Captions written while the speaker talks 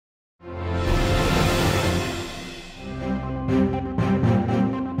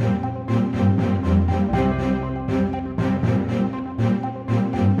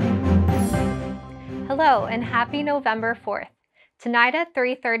Hello and happy November 4th. Tonight at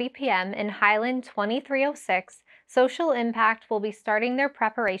 3:30 p.m. in Highland 2306, Social Impact will be starting their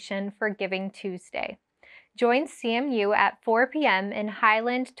preparation for Giving Tuesday. Join CMU at 4 p.m. in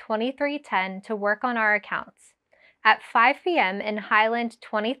Highland 2310 to work on our accounts. At 5 p.m. in Highland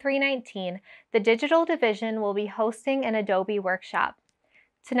 2319, the Digital Division will be hosting an Adobe workshop.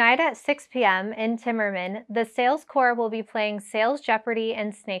 Tonight at 6 p.m. in Timmerman, the Sales Corps will be playing Sales Jeopardy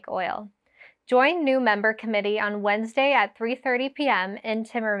and Snake Oil. Join new member committee on Wednesday at 3:30 p.m. in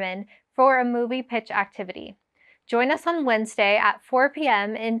Timmerman for a movie pitch activity. Join us on Wednesday at 4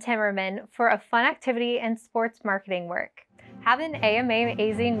 p.m. in Timmerman for a fun activity and sports marketing work. Have an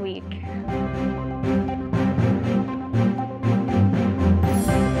amazing week.